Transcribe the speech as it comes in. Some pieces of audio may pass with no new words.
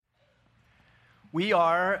We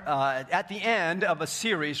are at the end of a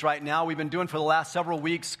series right now we've been doing for the last several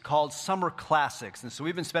weeks called Summer Classics. And so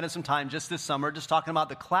we've been spending some time just this summer just talking about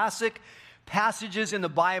the classic passages in the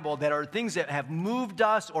Bible that are things that have moved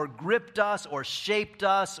us or gripped us or shaped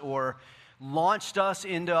us or launched us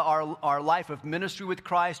into our life of ministry with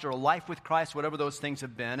Christ or a life with Christ, whatever those things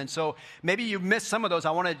have been. And so maybe you've missed some of those. I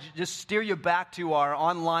want to just steer you back to our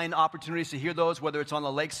online opportunities to hear those, whether it's on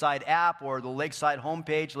the Lakeside app or the Lakeside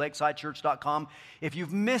homepage, lakesidechurch.com. If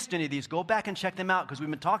you've missed any of these, go back and check them out, because we've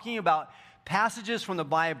been talking about passages from the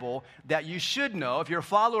Bible that you should know. If you're a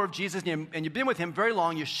follower of Jesus and you've been with him very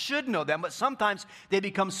long, you should know them, but sometimes they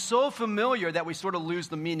become so familiar that we sort of lose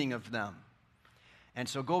the meaning of them. And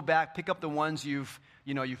so go back, pick up the ones you've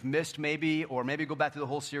missed maybe, or maybe go back to the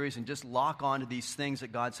whole series and just lock on to these things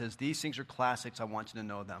that God says, these things are classics, I want you to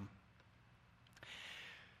know them.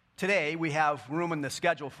 Today, we have room in the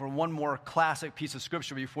schedule for one more classic piece of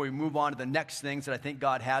scripture before we move on to the next things that I think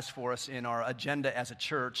God has for us in our agenda as a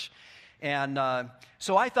church. And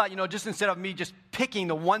so I thought, just instead of me just picking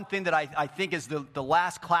the one thing that I think is the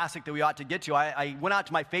last classic that we ought to get to, I went out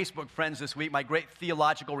to my Facebook friends this week, my great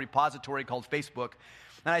theological repository called Facebook,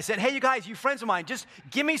 and I said, hey, you guys, you friends of mine, just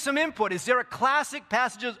give me some input. Is there a classic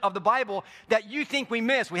passage of the Bible that you think we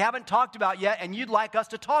missed, we haven't talked about yet, and you'd like us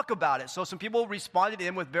to talk about it? So some people responded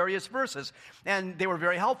in with various verses, and they were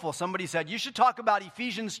very helpful. Somebody said, you should talk about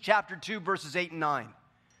Ephesians chapter 2, verses 8 and 9.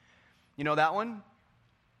 You know that one?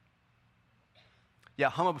 Yeah,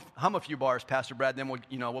 hum a few bars, Pastor Brad, then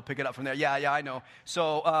we'll pick it up from there. Yeah, I know.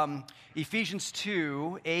 So Ephesians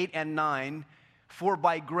 2, 8 and 9, for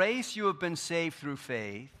by grace you have been saved through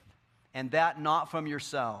faith, and that not from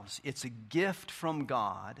yourselves. It's a gift from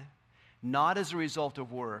God, not as a result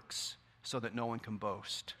of works, so that no one can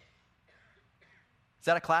boast. Is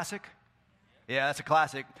that a classic? Yeah, that's a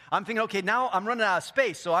classic. I'm thinking, okay, now I'm running out of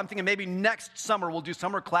space, so I'm thinking maybe next summer we'll do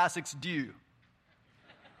Summer Classics Due.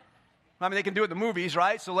 I mean, they can do it in the movies,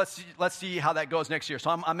 right? So let's see how that goes next year.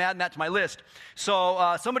 So I'm adding that to my list.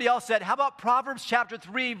 So somebody else said, how about Proverbs chapter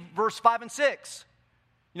 3, verse 5 and 6?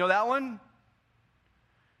 You know that one?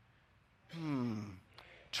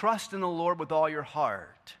 Trust in the Lord with all your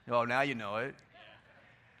heart. Oh, now you know it.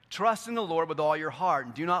 Trust in the Lord with all your heart,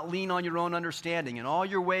 and do not lean on your own understanding. In all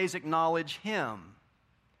your ways acknowledge him,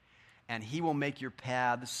 and he will make your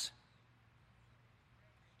paths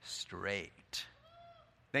straight.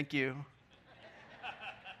 Thank you.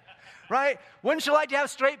 Right? Wouldn't you like to have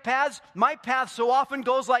straight paths? My path so often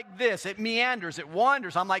goes like this. It meanders. It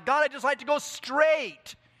wanders. I'm like, God, I just like to go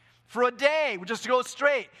straight for a day, just to go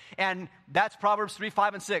straight. And that's Proverbs 3,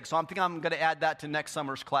 5, and 6. So I'm thinking I'm going to add that to next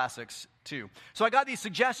summer's classics too. So I got these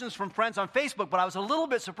suggestions from friends on Facebook, but I was a little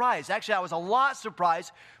bit surprised. Actually, I was a lot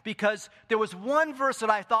surprised because there was one verse that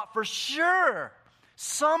I thought for sure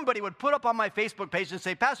somebody would put up on my Facebook page and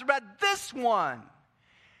say, Pastor Brad, this one.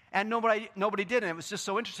 And nobody did, and it was just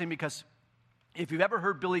so interesting because if you've ever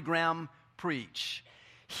heard Billy Graham preach,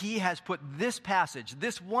 he has put this passage,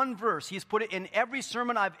 this one verse, he's put it in every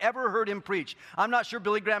sermon I've ever heard him preach. I'm not sure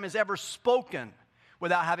Billy Graham has ever spoken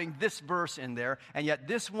without having this verse in there, and yet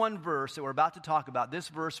this one verse that we're about to talk about, this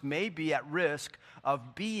verse may be at risk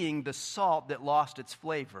of being the salt that lost its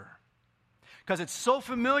flavor. Because it's so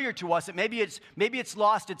familiar to us that maybe it's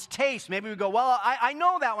lost its taste. Maybe we go, well, I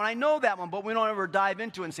know that one, but we don't ever dive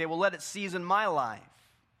into it and say, well, let it season my life.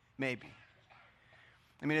 Maybe.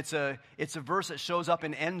 I mean, it's a verse that shows up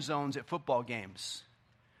in end zones at football games.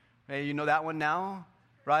 Hey, you know that one now,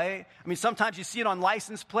 right? I mean, sometimes you see it on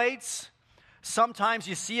license plates. Sometimes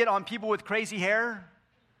you see it on people with crazy hair.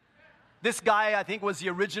 This guy, I think, was the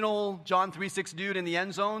original John 3:6 dude in the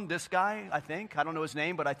end zone. This guy, I think. I don't know his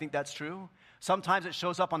name, but I think that's true. Sometimes it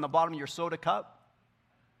shows up on the bottom of your soda cup.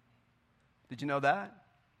 Did you know that?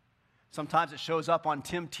 Sometimes it shows up on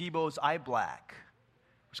Tim Tebow's eye black,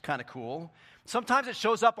 which is kind of cool. Sometimes it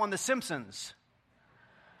shows up on The Simpsons.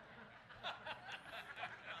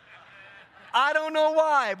 I don't know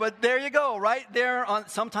why, but there you go, right there.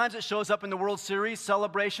 Sometimes it shows up in the World Series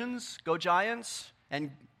celebrations. Go Giants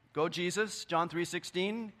and go Jesus, John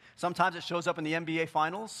 3:16. Sometimes it shows up in the NBA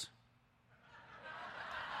Finals.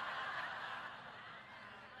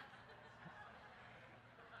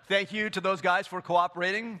 Thank you to those guys for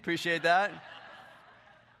cooperating. Appreciate that.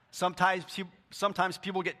 Sometimes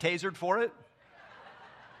people get tasered for it.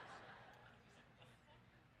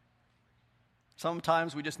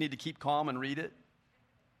 Sometimes we just need to keep calm and read it.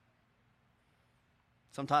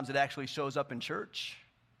 Sometimes it actually shows up in church.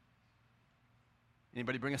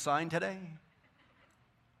 Anybody bring a sign today?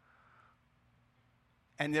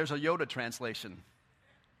 And there's a Yoda translation.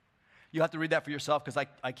 You have to read that for yourself because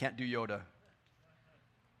I can't do Yoda.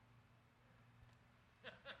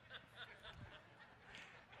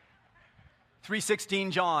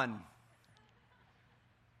 3:16 John.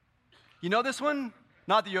 You know this one?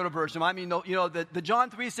 Not the Yoda version. I mean, the John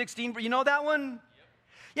 3:16. You know that one?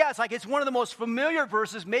 Yeah, it's one of the most familiar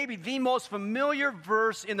verses, maybe the most familiar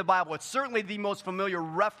verse in the Bible. It's certainly the most familiar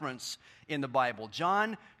reference in the Bible.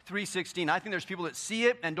 John 3:16. I think there's people that see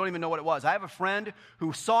it and don't even know what it was. I have a friend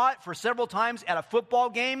who saw it for several times at a football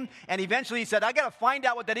game, and eventually he said, I got to find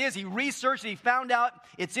out what that is. He researched it. He found out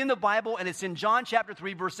it's in the Bible, and it's in John chapter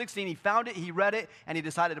 3, verse 16. He found it, he read it, and he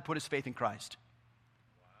decided to put his faith in Christ.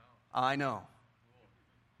 Wow. I know.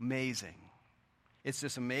 Amazing. It's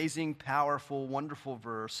this amazing, powerful, wonderful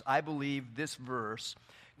verse. I believe this verse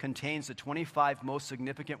contains the 25 most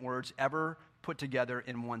significant words ever put together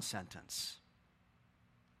in one sentence.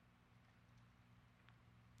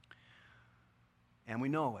 And we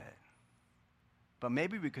know it. But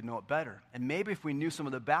maybe we could know it better. And maybe if we knew some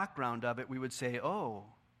of the background of it, we would say, oh,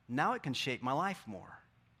 now it can shape my life more.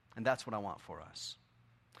 And that's what I want for us.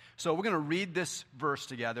 So we're going to read this verse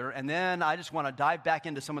together, and then I just want to dive back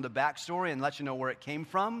into some of the backstory and let you know where it came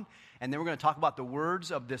from. And then we're going to talk about the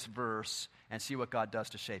words of this verse and see what God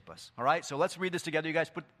does to shape us. All right, so let's read this together. You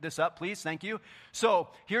guys put this up, please. Thank you. So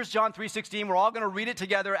here's John 3:16. We're all going to read it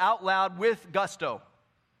together out loud with gusto.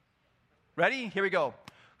 Ready? Here we go.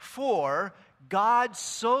 For God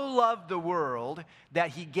so loved the world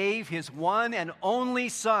that he gave his one and only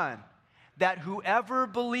Son, that whoever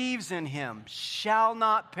believes in him shall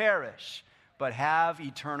not perish, but have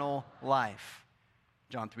eternal life.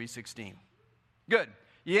 John 3:16. Good.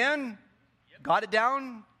 You in? Yep. Got it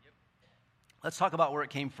down? Yep. Let's talk about where it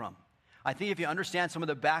came from. I think if you understand some of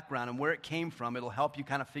the background and where it came from, it'll help you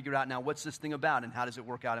kind of figure out, now, what's this thing about and how does it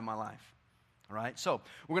work out in my life? All right, so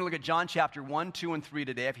we're going to look at John chapter 1, 2, and 3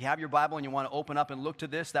 today. If you have your Bible and you want to open up and look to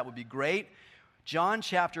this, that would be great. John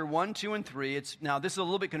chapter 1, 2, and 3. Now, this is a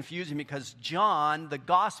little bit confusing because John, the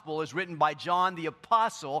gospel, is written by John the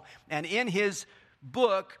apostle, and in his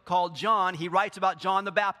book called John, he writes about John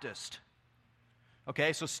the Baptist.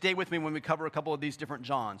 Okay, so stay with me when we cover a couple of these different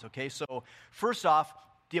Johns. Okay, so first off,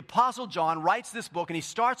 the apostle John writes this book, and he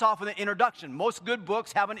starts off with an introduction. Most good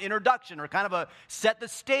books have an introduction or kind of a set the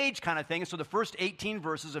stage kind of thing. So the first 18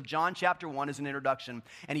 verses of John chapter 1 is an introduction,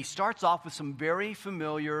 and he starts off with some very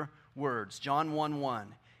familiar words. John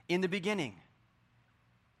 1:1. In the beginning.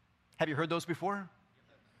 Have you heard those before?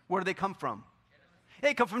 Where do they come from?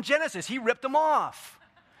 They come from Genesis. He ripped them off.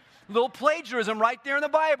 Little plagiarism right there in the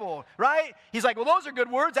Bible, right? He's like, well, those are good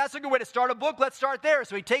words. That's a good way to start a book. Let's start there.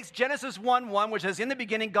 So he takes Genesis 1:1, which says, in the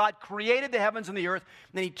beginning, God created the heavens and the earth.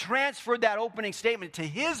 And then he transferred that opening statement to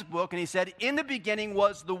his book, and he said, in the beginning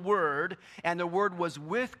was the Word, and the Word was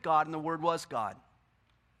with God, and the Word was God.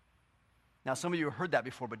 Now, some of you have heard that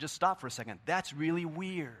before, but just stop for a second. That's really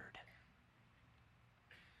weird.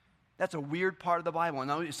 That's a weird part of the Bible.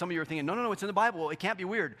 And some of you are thinking, no, it's in the Bible. It can't be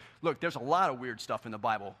weird. Look, there's a lot of weird stuff in the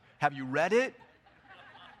Bible. Have you read it?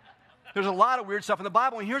 There's a lot of weird stuff in the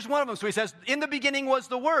Bible, and here's one of them. So he says, in the beginning was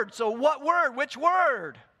the Word. So what word? Which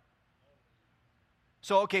word?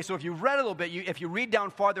 So if you've read a little bit, if you read down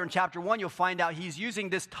farther in chapter 1, you'll find out he's using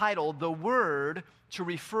this title, the Word, to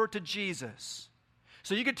refer to Jesus.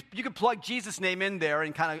 So you could plug Jesus' name in there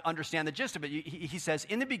and kind of understand the gist of it. He says,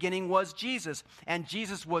 in the beginning was Jesus, and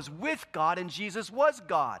Jesus was with God, and Jesus was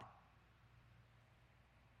God.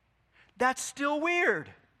 That's still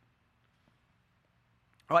weird.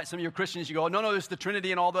 All right, some of you Christians, you go, no, there's the Trinity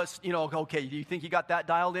and all this, okay, do you think you got that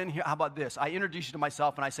dialed in? Here, how about this? I introduce you to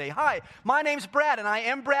myself, and I say, hi, my name's Brad, and I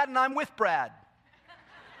am Brad, and I'm with Brad.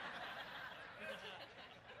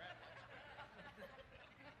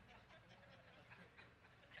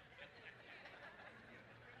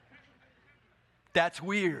 That's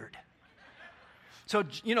weird. So,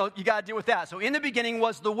 you got to deal with that. So, in the beginning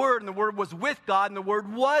was the Word, and the Word was with God, and the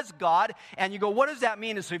Word was God. And you go, what does that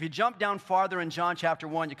mean? And so, if you jump down farther in John chapter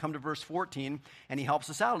 1, you come to verse 14, and he helps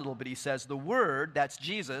us out a little bit. He says, the Word, that's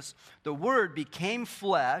Jesus, the Word became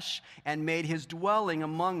flesh and made his dwelling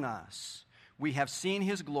among us. We have seen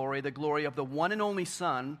his glory, the glory of the one and only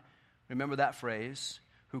Son, remember that phrase,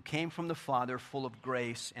 who came from the Father, full of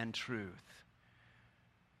grace and truth.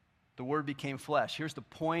 The Word became flesh. Here's the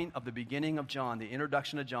point of the beginning of John, the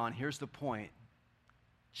introduction of John. Here's the point.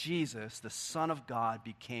 Jesus, the Son of God,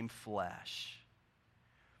 became flesh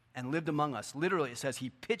and lived among us. Literally, it says he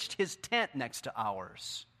pitched his tent next to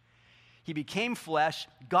ours. He became flesh,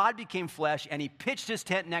 God became flesh, and he pitched his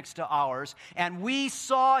tent next to ours, and we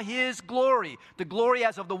saw his glory, the glory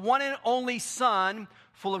as of the one and only Son,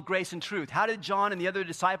 full of grace and truth. How did John and the other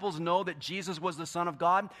disciples know that Jesus was the Son of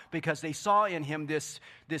God? Because they saw in him this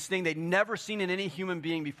thing they'd never seen in any human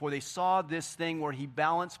being before. They saw this thing where he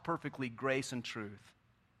balanced perfectly grace and truth.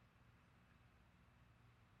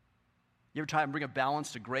 You ever try and bring a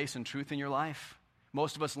balance to grace and truth in your life?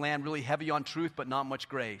 Most of us land really heavy on truth, but not much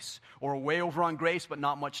grace. Or way over on grace, but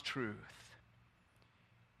not much truth.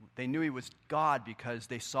 They knew he was God because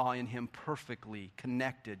they saw in him perfectly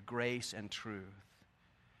connected grace and truth.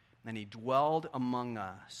 And he dwelled among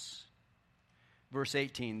us. Verse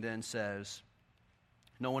 18 then says,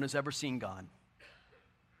 no one has ever seen God.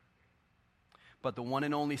 But the one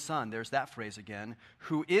and only Son, there's that phrase again,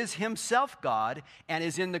 who is himself God and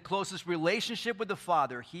is in the closest relationship with the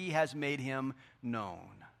Father, he has made him known.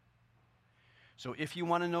 So if you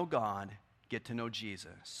want to know God, get to know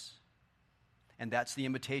Jesus. And that's the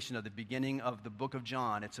invitation of the beginning of the book of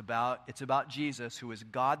John. It's about Jesus, who is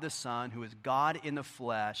God the Son, who is God in the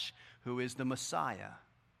flesh, who is the Messiah.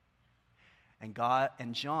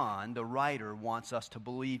 And John, the writer, wants us to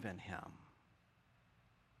believe in him.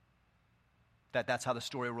 That's how the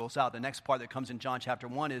story rolls out. The next part that comes in John chapter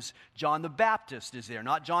 1 is John the Baptist is there.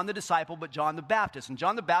 Not John the disciple, but John the Baptist. And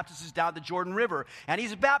John the Baptist is down at the Jordan River. And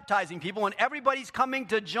he's baptizing people. And everybody's coming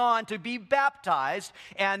to John to be baptized.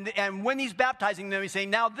 And when he's baptizing them, he's saying,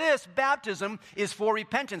 now this baptism is for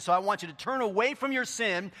repentance. So I want you to turn away from your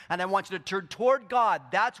sin. And I want you to turn toward God.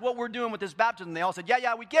 That's what we're doing with this baptism. And they all said,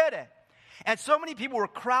 yeah, we get it. And so many people were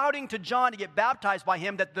crowding to John to get baptized by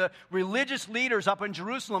him that the religious leaders up in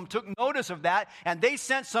Jerusalem took notice of that, and they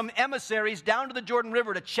sent some emissaries down to the Jordan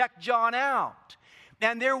River to check John out.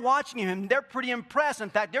 And they're watching him. They're pretty impressed. In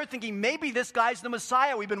fact, they're thinking, maybe this guy's the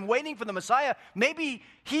Messiah. We've been waiting for the Messiah. Maybe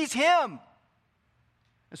he's him.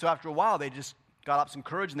 And so after a while, they just got up some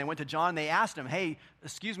courage, and they went to John, and they asked him, hey,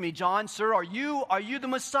 excuse me, John, sir, are you the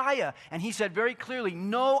Messiah? And he said very clearly,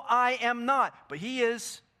 no, I am not. But he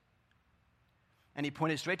is. And he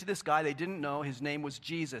pointed straight to this guy they didn't know. His name was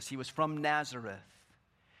Jesus. He was from Nazareth.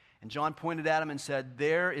 And John pointed at him and said,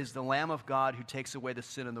 there is the Lamb of God who takes away the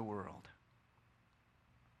sin of the world.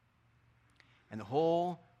 And the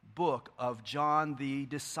whole book of John the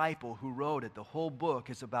disciple who wrote it, the whole book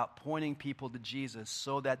is about pointing people to Jesus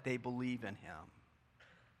so that they believe in him.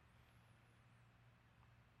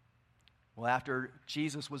 Well, after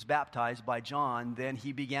Jesus was baptized by John, then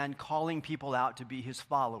he began calling people out to be his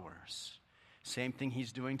followers. Same thing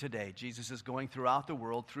he's doing today. Jesus is going throughout the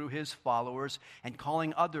world through his followers and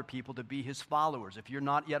calling other people to be his followers. If you're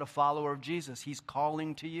not yet a follower of Jesus, he's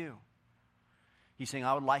calling to you. He's saying,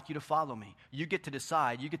 I would like you to follow me. You get to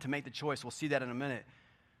decide. You get to make the choice. We'll see that in a minute.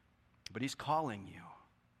 But he's calling you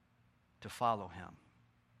to follow him.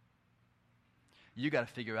 You got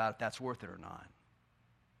to figure out if that's worth it or not.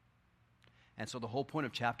 And so the whole point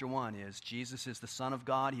of chapter 1 is Jesus is the Son of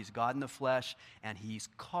God, he's God in the flesh, and he's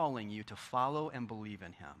calling you to follow and believe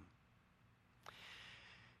in him.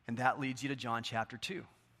 And that leads you to John chapter 2.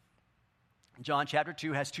 John chapter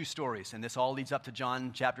 2 has two stories, and this all leads up to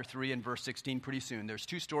John chapter 3 and verse 16 pretty soon. There's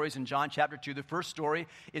two stories in John chapter 2. The first story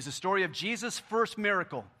is the story of Jesus' first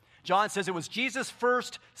miracle. John says it was Jesus'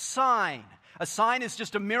 first sign. A sign is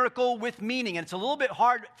just a miracle with meaning, and it's a little bit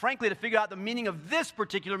hard, frankly, to figure out the meaning of this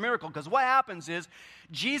particular miracle, because what happens is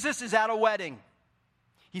Jesus is at a wedding.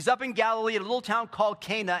 He's up in Galilee at a little town called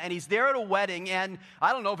Cana, and he's there at a wedding, and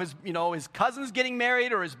I don't know if his cousin's getting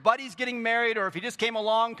married or his buddy's getting married or if he just came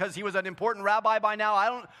along because he was an important rabbi by now. I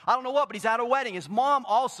don't know what, but he's at a wedding. His mom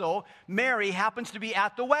also, Mary, happens to be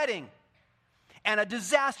at the wedding. And a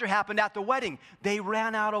disaster happened at the wedding. They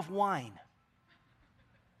ran out of wine.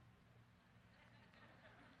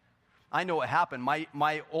 I know what happened.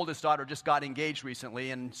 My oldest daughter just got engaged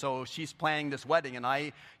recently, and so she's planning this wedding, and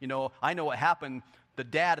I know what happened. The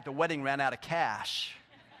dad at the wedding ran out of cash.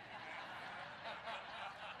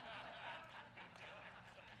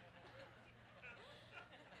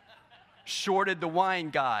 Shorted the wine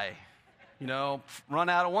guy, run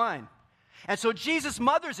out of wine. And so Jesus'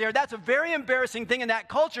 mother's there. That's a very embarrassing thing in that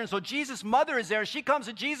culture. And so Jesus' mother is there, and she comes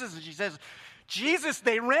to Jesus, and she says, Jesus,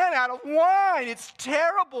 they ran out of wine. It's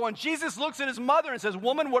terrible. And Jesus looks at his mother and says,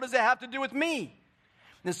 woman, what does that have to do with me?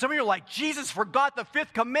 And some of you are like, Jesus forgot the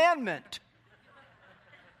fifth commandment.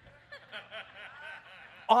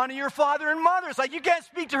 Honor your father and mother. It's like, you can't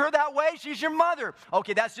speak to her that way. She's your mother.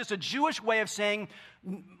 Okay, that's just a Jewish way of saying,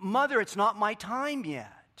 mother, it's not my time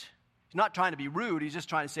yet. He's not trying to be rude. He's just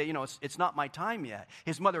trying to say, it's not my time yet.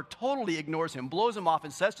 His mother totally ignores him, blows him off,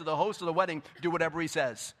 and says to the host of the wedding, do whatever he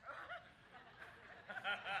says.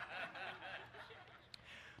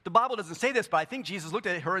 The Bible doesn't say this, but I think Jesus looked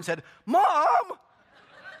at her and said, Mom!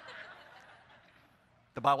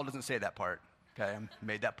 The Bible doesn't say that part. Okay, I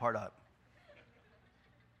made that part up.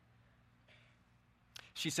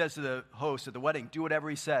 she says to the host at the wedding, do whatever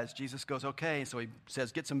he says. Jesus goes, okay. And so he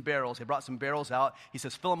says, get some barrels. They brought some barrels out. He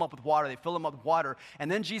says, fill them up with water. They fill them up with water.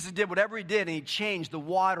 And then Jesus did whatever he did, and he changed the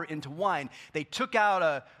water into wine. They took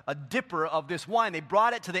out a dipper of this wine. They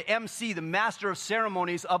brought it to the MC, the master of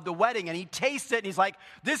ceremonies of the wedding, and he tastes it, and he's like,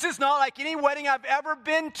 this is not like any wedding I've ever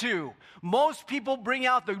been to. Most people bring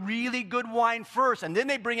out the really good wine first, and then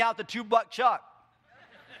they bring out the $2 chuck.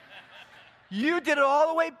 You did it all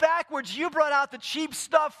the way backwards. You brought out the cheap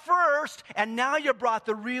stuff first, and now you brought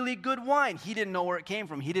the really good wine. He didn't know where it came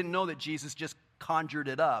from. He didn't know that Jesus just conjured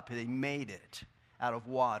it up. He made it out of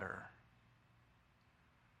water.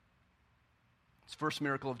 It's the first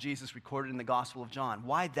miracle of Jesus recorded in the Gospel of John.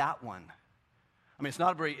 Why that one? I mean, it's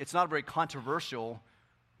not a very controversial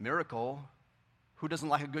miracle. Who doesn't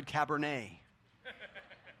like a good Cabernet?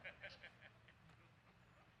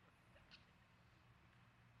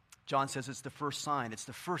 John says it's the first sign. It's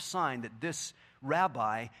the first sign that this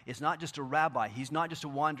rabbi is not just a rabbi. He's not just a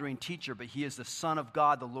wandering teacher, but he is the Son of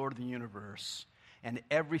God, the Lord of the universe. And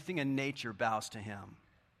everything in nature bows to him.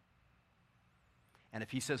 And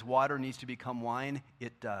if he says water needs to become wine,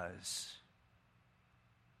 it does.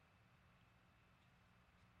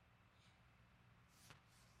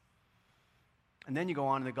 And then you go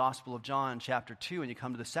on in the Gospel of John, chapter 2, and you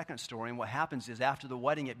come to the second story. And what happens is after the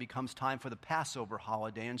wedding, it becomes time for the Passover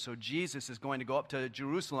holiday. And so Jesus is going to go up to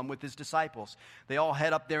Jerusalem with his disciples. They all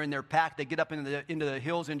head up there in their pack. They get up into the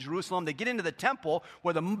hills in Jerusalem. They get into the temple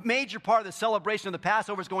where the major part of the celebration of the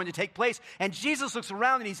Passover is going to take place. And Jesus looks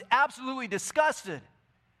around and he's absolutely disgusted.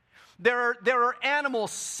 There are animal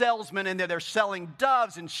salesmen in there. They're selling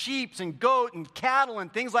doves and sheep and goat and cattle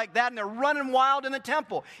and things like that, and they're running wild in the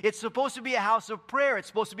temple. It's supposed to be a house of prayer. It's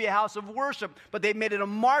supposed to be a house of worship, but they made it a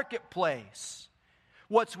marketplace.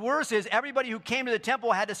 What's worse is everybody who came to the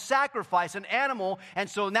temple had to sacrifice an animal, and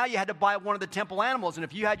so now you had to buy one of the temple animals. And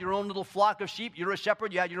if you had your own little flock of sheep, you're a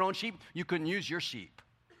shepherd, you had your own sheep, you couldn't use your sheep.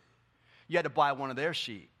 You had to buy one of their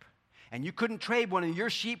sheep. And you couldn't trade one of your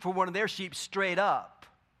sheep for one of their sheep straight up,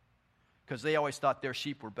 because they always thought their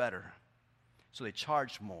sheep were better. So they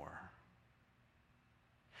charged more.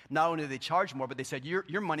 Not only did they charge more, but they said,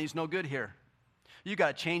 your money's no good here. You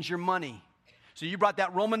got to change your money. So you brought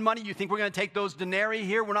that Roman money, you think we're going to take those denarii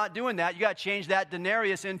here? We're not doing that. You got to change that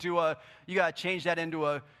denarius into a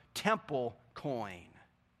temple coin.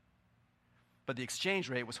 But the exchange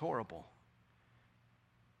rate was horrible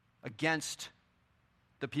against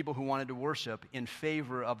the people who wanted to worship in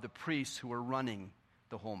favor of the priests who were running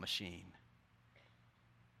the whole machine.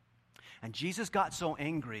 And Jesus got so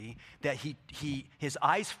angry that his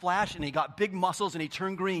eyes flashed and he got big muscles and he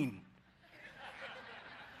turned green.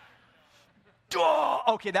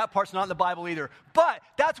 Okay, that part's not in the Bible either. But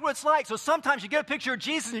that's what it's like. So sometimes you get a picture of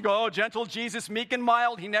Jesus and you go, oh, gentle Jesus, meek and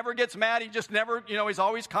mild. He never gets mad. He just never, he's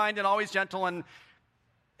always kind and always gentle and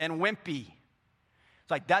wimpy. It's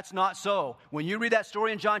like, that's not so. When you read that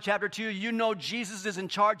story in John chapter 2, you know Jesus is in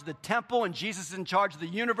charge of the temple and Jesus is in charge of the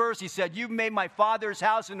universe. He said, you've made my Father's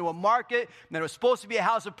house into a market, and it was supposed to be a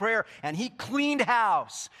house of prayer, and he cleaned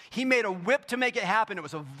house. He made a whip to make it happen. It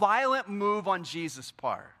was a violent move on Jesus'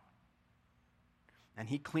 part. And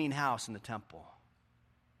he cleaned house in the temple.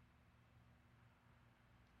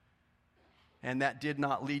 And that did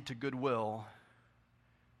not lead to goodwill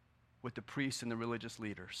with the priests and the religious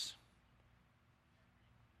leaders.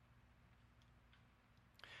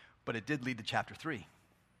 But it did lead to chapter 3.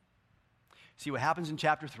 See, what happens in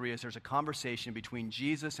chapter 3 is there's a conversation between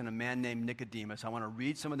Jesus and a man named Nicodemus. I want to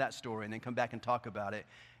read some of that story and then come back and talk about it,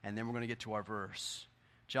 and then we're going to get to our verse.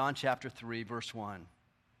 John chapter 3, verse 1.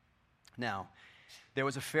 Now, there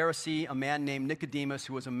was a Pharisee, a man named Nicodemus,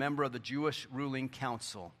 who was a member of the Jewish ruling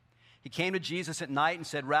council. He came to Jesus at night and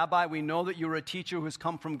said, Rabbi, we know that you are a teacher who has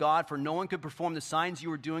come from God, for no one could perform the signs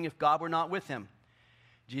you are doing if God were not with him.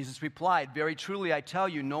 Jesus replied, very truly I tell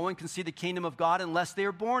you, no one can see the kingdom of God unless they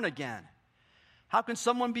are born again. How can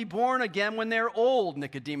someone be born again when they're old?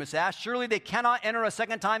 Nicodemus asked. Surely they cannot enter a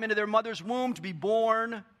second time into their mother's womb to be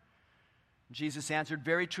born. Jesus answered,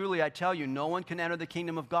 very truly I tell you, no one can enter the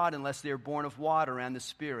kingdom of God unless they are born of water and the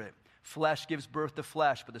Spirit. Flesh gives birth to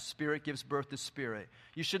flesh, but the Spirit gives birth to spirit.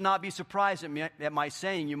 You should not be surprised at my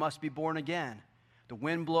saying you must be born again. The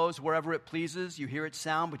wind blows wherever it pleases. You hear its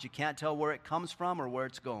sound, but you can't tell where it comes from or where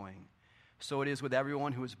it's going. So it is with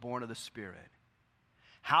everyone who is born of the Spirit.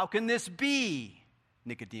 How can this be?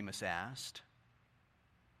 Nicodemus asked.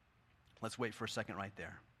 Let's wait for a second right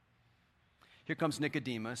there. Here comes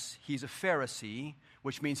Nicodemus. He's a Pharisee,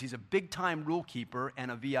 which means he's a big-time rule keeper and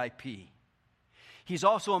a VIP. He's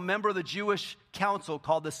also a member of the Jewish council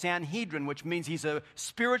called the Sanhedrin, which means he's a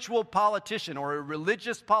spiritual politician or a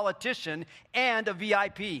religious politician and a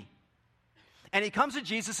VIP. And he comes to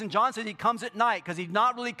Jesus, and John says he comes at night because he's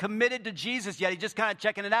not really committed to Jesus yet. He's just kind of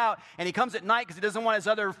checking it out. And he comes at night because he doesn't want his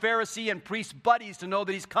other Pharisee and priest buddies to know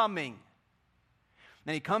that he's coming.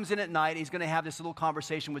 And he comes in at night. He's going to have this little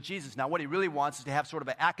conversation with Jesus. Now, what he really wants is to have sort of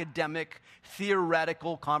an academic,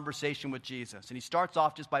 theoretical conversation with Jesus. And he starts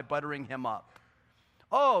off just by buttering him up.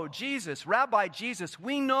 Oh, Jesus, Rabbi Jesus,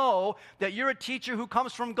 we know that you're a teacher who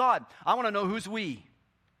comes from God. I want to know who's we.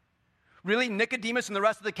 Really, Nicodemus and the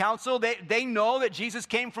rest of the council, they know that Jesus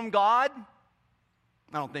came from God?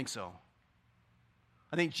 I don't think so.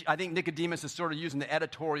 I think Nicodemus is sort of using the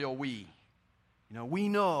editorial we. You know, we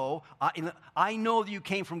know, I know that you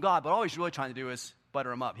came from God, but all he's really trying to do is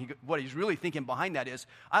butter him up. What he's really thinking behind that is,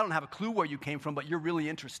 I don't have a clue where you came from, but you're really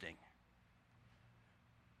interesting.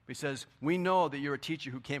 He says, we know that you're a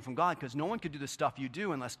teacher who came from God because no one could do the stuff you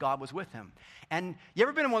do unless God was with him. And you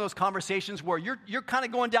ever been in one of those conversations where you're kind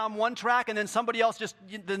of going down one track and then somebody else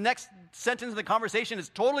the next sentence in the conversation is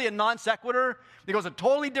totally a non sequitur. It goes a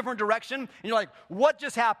totally different direction. And you're like, what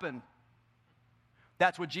just happened?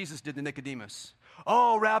 That's what Jesus did to Nicodemus.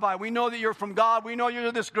 Oh, Rabbi, we know that you're from God. We know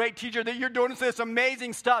you're this great teacher, that you're doing this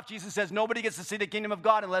amazing stuff. Jesus says nobody gets to see the kingdom of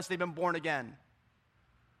God unless they've been born again.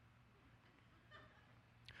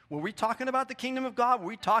 Were we talking about the kingdom of God? Were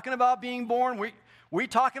we talking about being born? Were we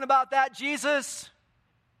talking about that, Jesus?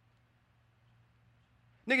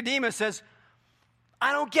 Nicodemus says,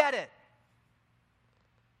 I don't get it.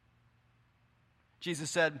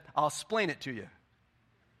 Jesus said, I'll explain it to you.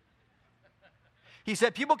 He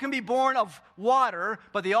said, people can be born of water,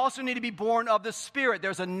 but they also need to be born of the Spirit.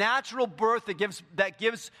 There's a natural birth that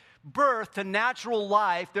gives birth to natural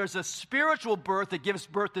life. There's a spiritual birth that gives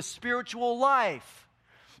birth to spiritual life.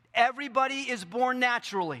 Everybody is born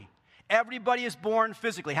naturally. Everybody is born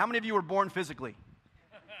physically. How many of you were born physically?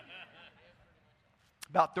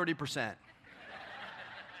 About 30%.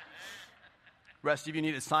 Rest of you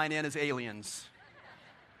need to sign in as aliens.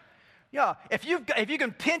 Yeah, if you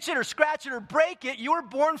can pinch it or scratch it or break it, you were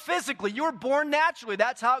born physically. You were born naturally.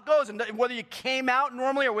 That's how it goes. And whether you came out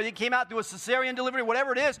normally or whether you came out through a cesarean delivery,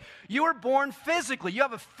 whatever it is, you were born physically. You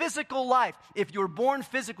have a physical life. If you were born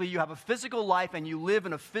physically, you have a physical life and you live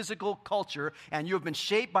in a physical culture, and you have been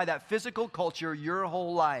shaped by that physical culture your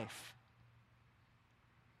whole life.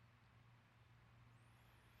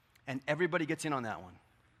 And everybody gets in on that one.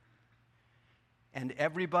 And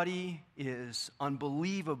everybody is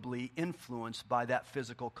unbelievably influenced by that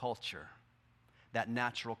physical culture, that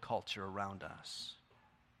natural culture around us.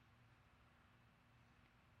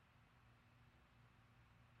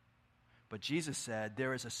 But Jesus said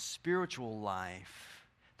there is a spiritual life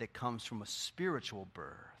that comes from a spiritual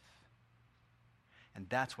birth. And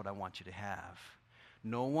that's what I want you to have.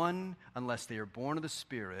 No one, unless they are born of the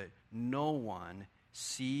Spirit, no one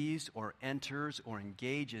sees or enters or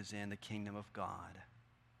engages in the kingdom of God.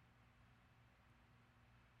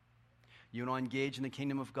 You want to engage in the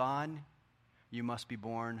kingdom of God? You must be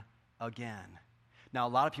born again. Now, a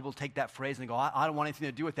lot of people take that phrase and they go, I don't want anything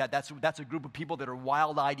to do with that. That's a group of people that are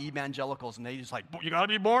wild-eyed evangelicals, and they just like, you got to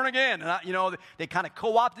be born again. And they kind of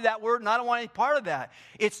co-opted that word, and I don't want any part of that.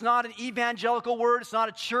 It's not an evangelical word. It's not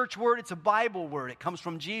a church word. It's a Bible word. It comes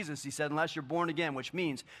from Jesus. He said, unless you're born again, which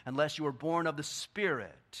means unless you are born of the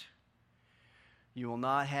Spirit, you will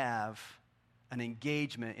not have an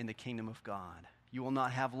engagement in the kingdom of God. You will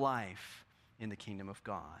not have life in the kingdom of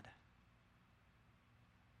God.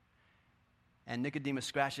 And Nicodemus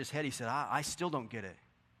scratched his head. He said, I still don't get it.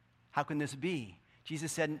 How can this be? Jesus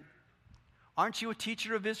said, aren't you a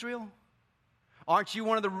teacher of Israel? Aren't you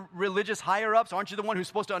one of the religious higher-ups? Aren't you the one who's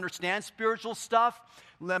supposed to understand spiritual stuff?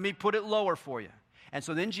 Let me put it lower for you. And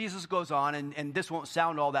so then Jesus goes on, and this won't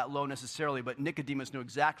sound all that low necessarily, but Nicodemus knew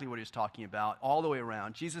exactly what he was talking about all the way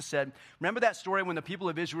around. Jesus said, remember that story when the people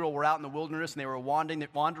of Israel were out in the wilderness and they were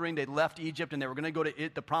wandering, they'd left Egypt and they were going to go to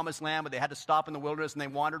the promised land, but they had to stop in the wilderness and they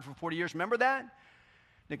wandered for 40 years. Remember that?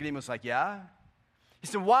 Nicodemus was like, yeah. He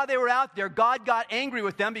said, while they were out there, God got angry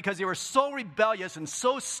with them because they were so rebellious and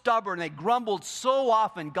so stubborn. They grumbled so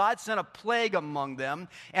often. God sent a plague among them.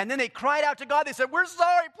 And then they cried out to God. They said, we're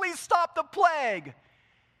sorry, please stop the plague.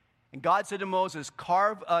 And God said to Moses,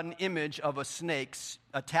 carve an image of a snake,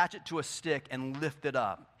 attach it to a stick, and lift it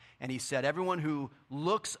up. And he said, everyone who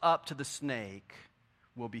looks up to the snake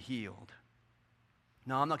will be healed.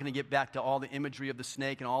 Now, I'm not going to get back to all the imagery of the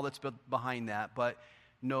snake and all that's behind that, but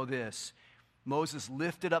know this. Moses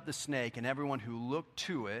lifted up the snake, and everyone who looked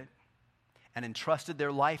to it and entrusted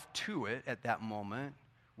their life to it at that moment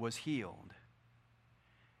was healed.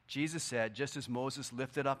 Jesus said, just as Moses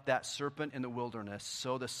lifted up that serpent in the wilderness,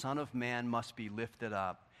 so the Son of Man must be lifted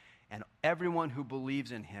up, and everyone who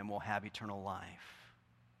believes in him will have eternal life.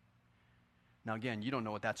 Now again, you don't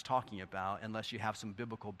know what that's talking about unless you have some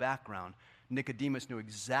biblical background. Nicodemus knew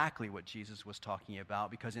exactly what Jesus was talking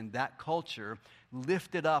about because in that culture,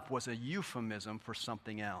 lifted up was a euphemism for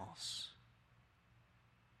something else.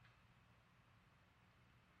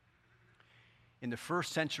 In the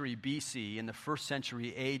first century BC, in the first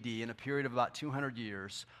century AD, in a period of about 200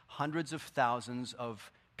 years, hundreds of thousands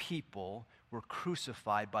of people were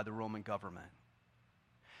crucified by the Roman government.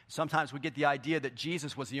 Sometimes we get the idea that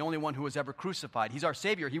Jesus was the only one who was ever crucified. He's our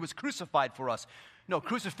Savior. He was crucified for us. No,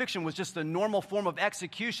 crucifixion was just the normal form of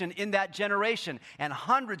execution in that generation. And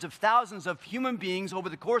hundreds of thousands of human beings over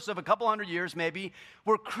the course of a couple hundred years maybe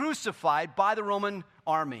were crucified by the Roman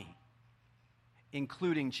army,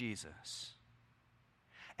 including Jesus.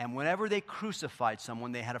 And whenever they crucified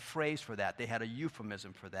someone, they had a phrase for that. They had a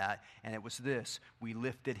euphemism for that, and it was this: we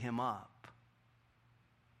lifted him up.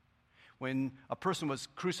 When a person was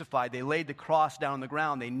crucified, they laid the cross down on the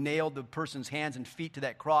ground. They nailed the person's hands and feet to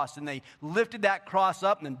that cross, and they lifted that cross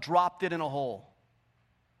up and then dropped it in a hole.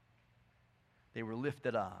 They were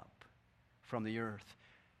lifted up from the earth.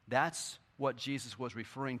 That's what Jesus was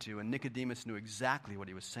referring to, and Nicodemus knew exactly what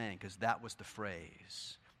he was saying because that was the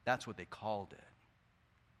phrase. That's what they called it.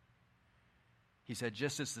 He said,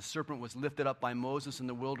 just as the serpent was lifted up by Moses in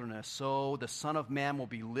the wilderness, so the Son of Man will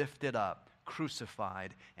be lifted up,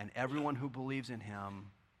 crucified, and everyone who believes in him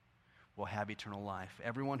will have eternal life.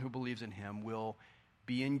 Everyone who believes in him will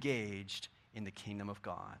be engaged in the kingdom of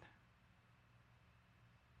God.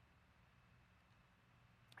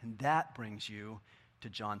 And that brings you to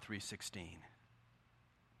John 3:16.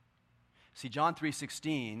 See, John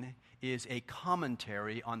 3:16 is a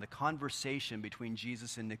commentary on the conversation between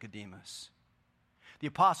Jesus and Nicodemus. The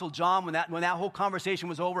Apostle John, when that whole conversation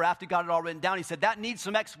was over, after he got it all written down, he said, that needs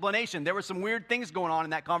some explanation. There were some weird things going on in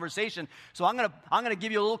that conversation. So I'm gonna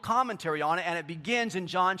give you a little commentary on it, and it begins in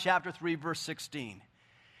John chapter 3, verse 16.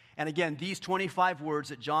 And again, these 25 words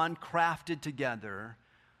that John crafted together,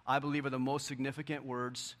 I believe are the most significant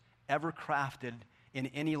words ever crafted in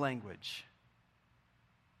any language.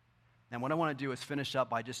 And what I want to do is finish up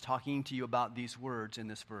by just talking to you about these words in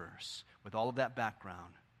this verse, with all of that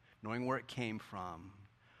background. Knowing where it came from,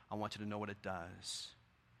 I want you to know what it does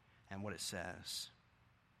and what it says.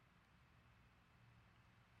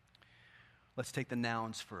 Let's take the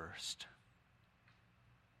nouns first.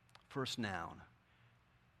 First noun,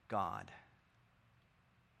 God.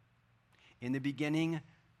 In the beginning,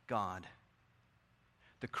 God,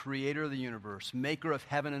 the creator of the universe, maker of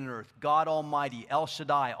heaven and earth, God Almighty, El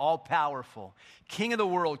Shaddai, all-powerful, King of the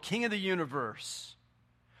world, King of the universe,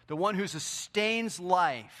 the one who sustains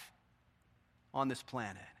life on this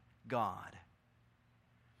planet, God.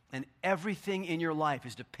 And everything in your life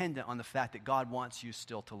is dependent on the fact that God wants you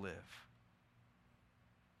still to live.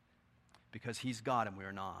 Because he's God and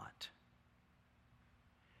we're not.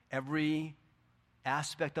 Every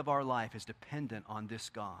aspect of our life is dependent on this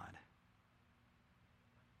God.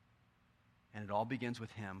 And it all begins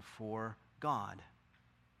with him, for God.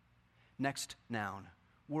 Next noun,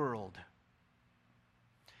 world.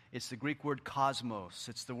 It's the Greek word cosmos.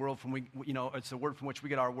 It's the word from which we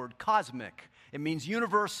get our word cosmic. It means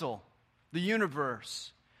universal, the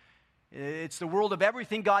universe. It's the world of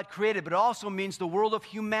everything God created, but it also means the world of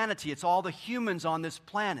humanity. It's all the humans on this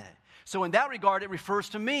planet. So in that regard, it refers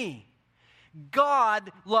to me.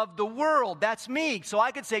 God loved the world. That's me. So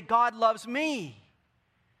I could say God loves me.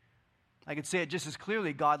 I could say it just as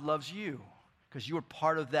clearly, God loves you, because you are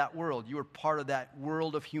part of that world. You are part of that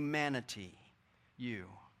world of humanity. You.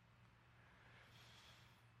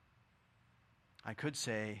 I could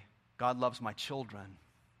say, God loves my children.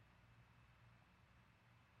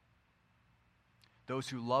 Those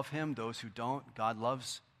who love him, those who don't, God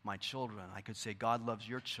loves my children. I could say, God loves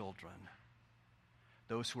your children.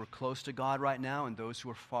 Those who are close to God right now and those who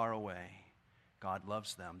are far away, God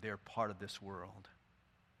loves them. They're part of this world.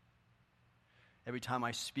 Every time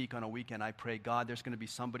I speak on a weekend, I pray, God, there's going to be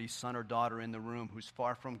somebody's son or daughter in the room who's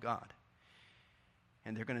far from God.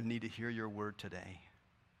 And they're going to need to hear your word today.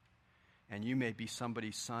 And you may be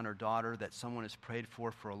somebody's son or daughter that someone has prayed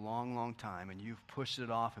for a long, long time, and you've pushed it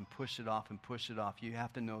off and pushed it off and pushed it off. You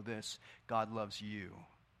have to know this: God loves you.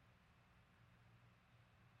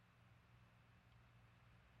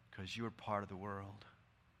 Because you are part of the world.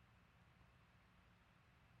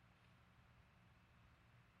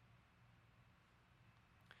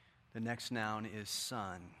 The next noun is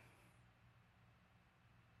son.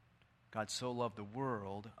 God so loved the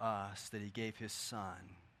world, us, that he gave his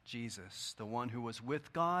son. Jesus, the one who was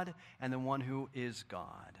with God and the one who is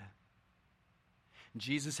God.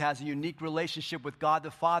 Jesus has a unique relationship with God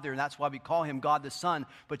the Father, and that's why we call him God the Son.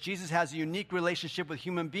 But Jesus has a unique relationship with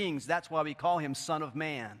human beings. That's why we call him Son of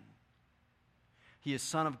Man. He is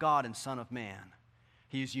Son of God and Son of Man.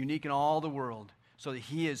 He is unique in all the world, so that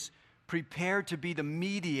he is prepared to be the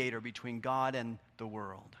mediator between God and the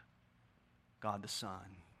world, God the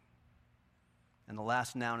Son. And the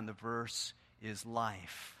last noun in the verse is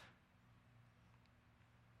life.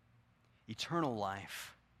 Eternal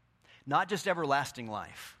life. Not just everlasting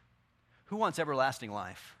life. Who wants everlasting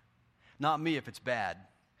life? Not me if it's bad.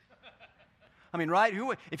 I mean, right?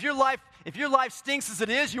 If your life stinks as it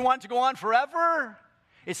is, you want it to go on forever?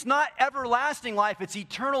 It's not everlasting life, it's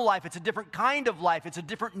eternal life. It's a different kind of life. It's a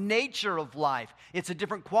different nature of life. It's a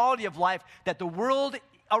different quality of life that the world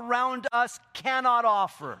around us cannot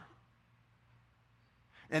offer.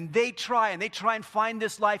 And they try and find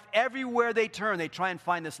this life everywhere they turn. They try and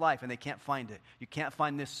find this life, and they can't find it. You can't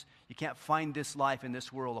find this life in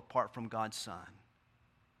this world apart from God's Son.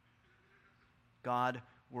 God,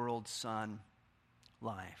 world, Son,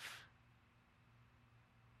 life.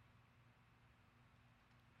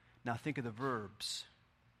 Now think of the verbs.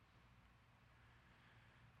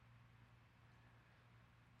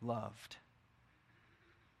 Loved.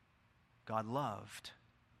 God loved.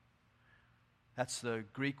 That's the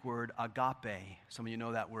Greek word agape. Some of you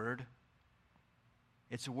know that word.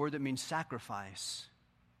 It's a word that means sacrifice.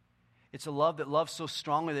 It's a love that loves so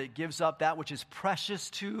strongly that it gives up that which is precious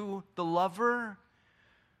to the lover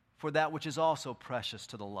for that which is also precious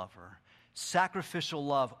to the lover. Sacrificial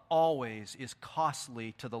love always is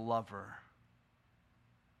costly to the lover.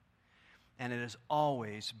 And it is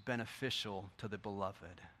always beneficial to the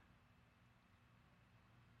beloved.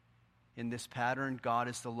 In this pattern, God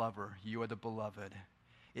is the lover. You are the beloved.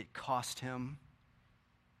 It cost him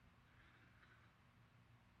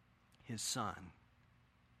his Son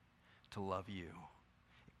to love you.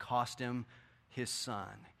 It cost him his Son,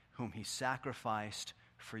 whom he sacrificed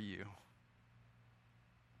for you.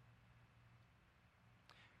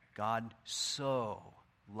 God so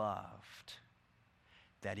loved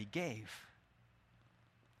that he gave.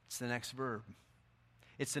 It's the next verb.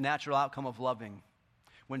 It's the natural outcome of loving.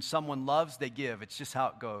 When someone loves, they give. It's just how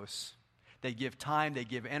it goes. They give time, they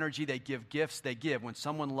give energy, they give gifts, they give. When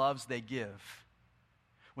someone loves, they give.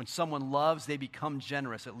 When someone loves, they become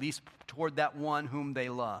generous, at least toward that one whom they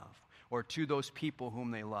love, or to those people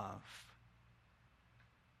whom they love.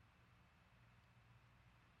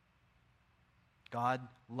 God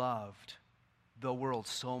loved the world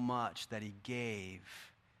so much that he gave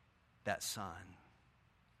that Son.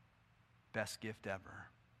 Best gift ever.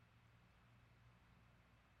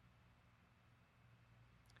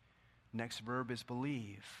 Next verb is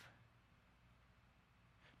believe.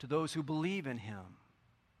 To those who believe in him.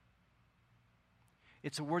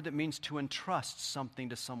 It's a word that means to entrust something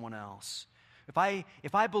to someone else. If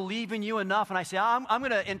I believe in you enough and I say, I'm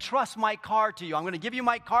going to entrust my car to you. I'm going to give you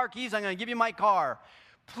my car keys. I'm going to give you my car.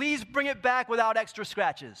 Please bring it back without extra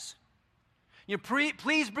scratches.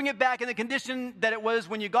 Please bring it back in the condition that it was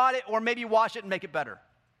when you got it, or maybe wash it and make it better.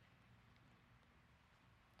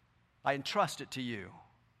 I entrust it to you.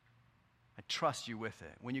 I trust you with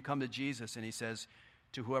it. When you come to Jesus and he says,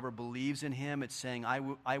 to whoever believes in him, it's saying,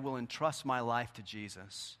 I will entrust my life to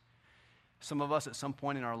Jesus. Some of us at some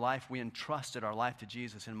point in our life, we entrusted our life to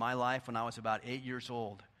Jesus. In my life, when I was about 8 years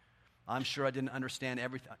old, I'm sure I didn't understand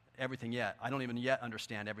everything yet. I don't even yet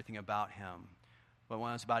understand everything about him. But when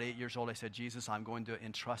I was about 8 years old, I said, Jesus, I'm going to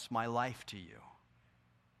entrust my life to you.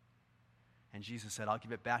 And Jesus said, I'll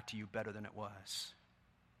give it back to you better than it was.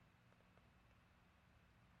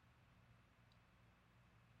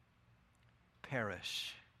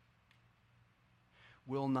 Perish.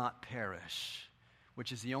 Will not perish,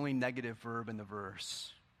 which is the only negative verb in the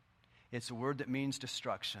verse. It's a word that means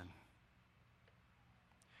destruction,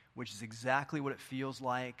 which is exactly what it feels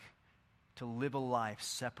like to live a life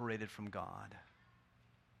separated from God.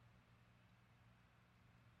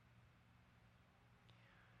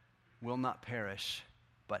 Will not perish,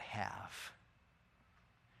 but have.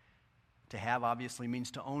 To have obviously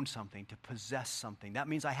means to own something, to possess something. That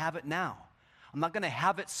means I have it now. I'm not going to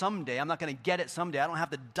have it someday. I'm not going to get it someday. I don't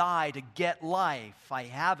have to die to get life. I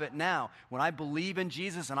have it now. When I believe in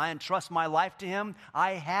Jesus and I entrust my life to him,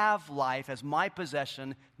 I have life as my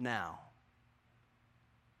possession now.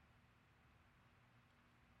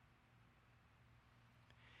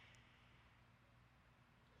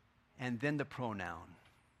 And then the pronoun.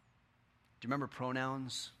 Do you remember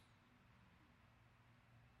pronouns?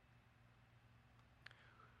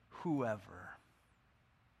 Whoever.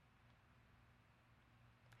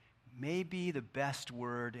 may be the best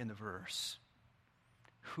word in the verse.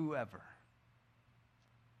 Whoever.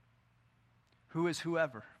 Who is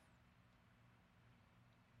whoever?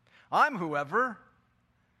 I'm whoever.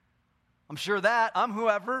 I'm sure that. I'm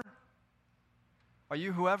whoever. Are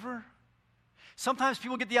you whoever? Sometimes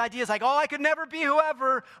people get the ideas like, oh, I could never be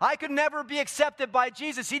whoever. I could never be accepted by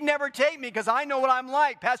Jesus. He'd never take me because I know what I'm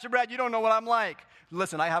like. Pastor Brad, you don't know what I'm like.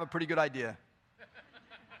 Listen, I have a pretty good idea.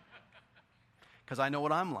 Because I know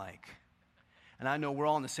what I'm like. And I know we're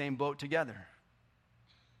all in the same boat together.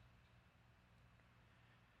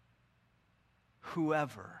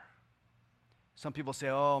 Whoever. Some people say,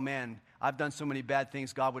 oh man, I've done so many bad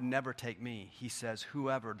things, God would never take me. He says,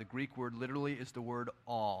 whoever. The Greek word literally is the word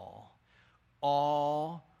all.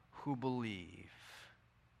 All who believe.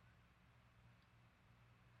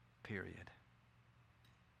 Period.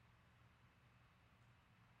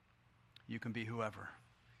 You can be whoever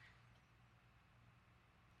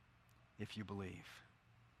if you believe.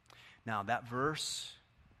 Now, that verse,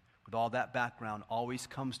 with all that background, always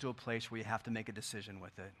comes to a place where you have to make a decision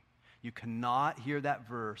with it. You cannot hear that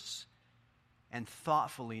verse and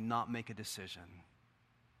thoughtfully not make a decision.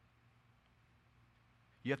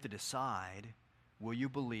 You have to decide, will you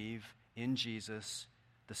believe in Jesus,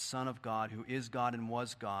 the Son of God, who is God and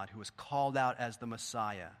was God, who was called out as the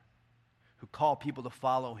Messiah, who called people to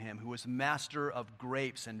follow him, who was master of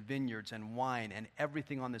grapes and vineyards and wine and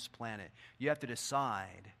everything on this planet. You have to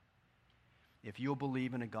decide if you'll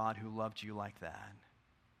believe in a God who loved you like that.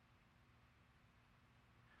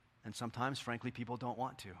 And sometimes, frankly, people don't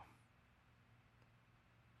want to. I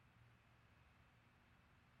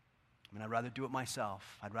mean, I'd rather do it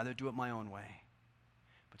myself. I'd rather do it my own way.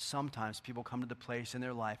 But sometimes people come to the place in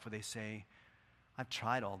their life where they say, I've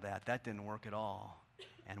tried all that. That didn't work at all.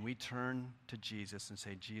 And we turn to Jesus and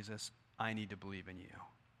say, Jesus, I need to believe in you.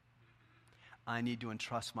 I need to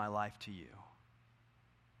entrust my life to you.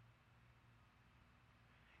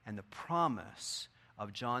 And the promise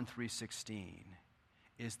of John 3:16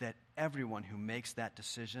 is that everyone who makes that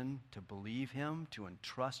decision to believe him, to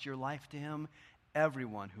entrust your life to him,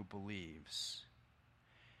 everyone who believes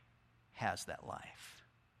has that life.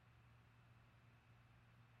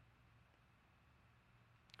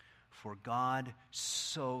 For God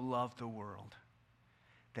so loved the world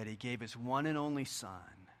that he gave his one and only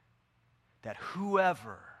Son, that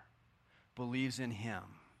whoever believes in him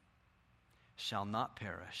shall not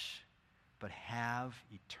perish, but have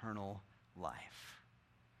eternal life.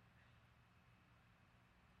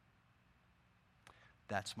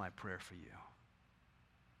 That's my prayer for you.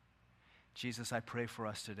 Jesus, I pray for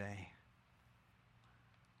us today.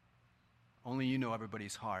 Only you know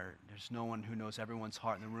everybody's heart. There's no one who knows everyone's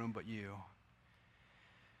heart in the room but you.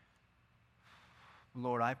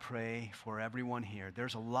 Lord, I pray for everyone here.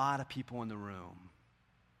 There's a lot of people in the room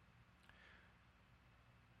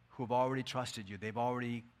who have already trusted you. They've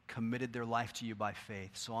already committed their life to you by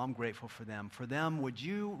faith. So I'm grateful for them. For them, would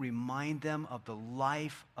you remind them of the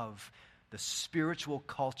life of the spiritual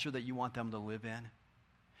culture that you want them to live in?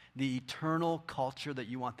 The eternal culture that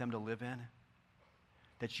you want them to live in?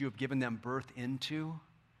 That you have given them birth into?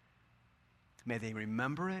 May they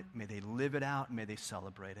remember it. May they live it out. May they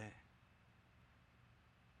celebrate it.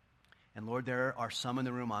 And Lord, there are some in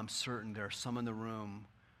the room, I'm certain there are some in the room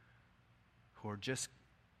who are just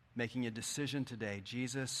making a decision today.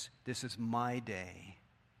 Jesus, this is my day.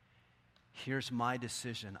 Here's my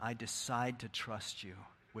decision. I decide to trust you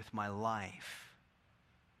with my life,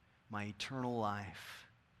 my eternal life,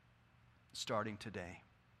 starting today.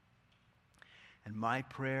 And my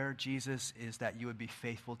prayer, Jesus, is that you would be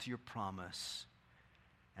faithful to your promise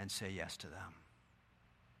and say yes to them.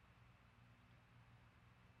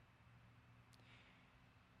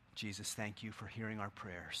 Jesus, thank you for hearing our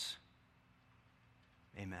prayers.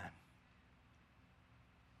 Amen.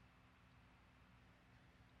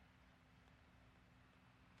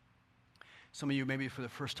 Some of you, maybe for the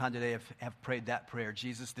first time today, have prayed that prayer.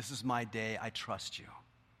 Jesus, this is my day. I trust you.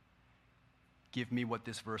 Give me what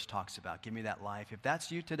this verse talks about. Give me that life. If that's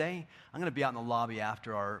you today, I'm going to be out in the lobby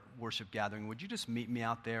after our worship gathering. Would you just meet me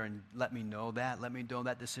out there and let me know that? Let me know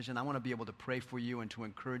that decision. I want to be able to pray for you and to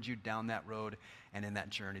encourage you down that road and in that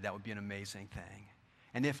journey. That would be an amazing thing.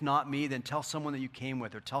 And if not me, then tell someone that you came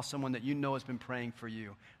with or tell someone that you know has been praying for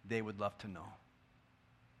you. They would love to know.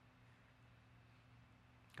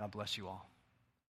 God bless you all.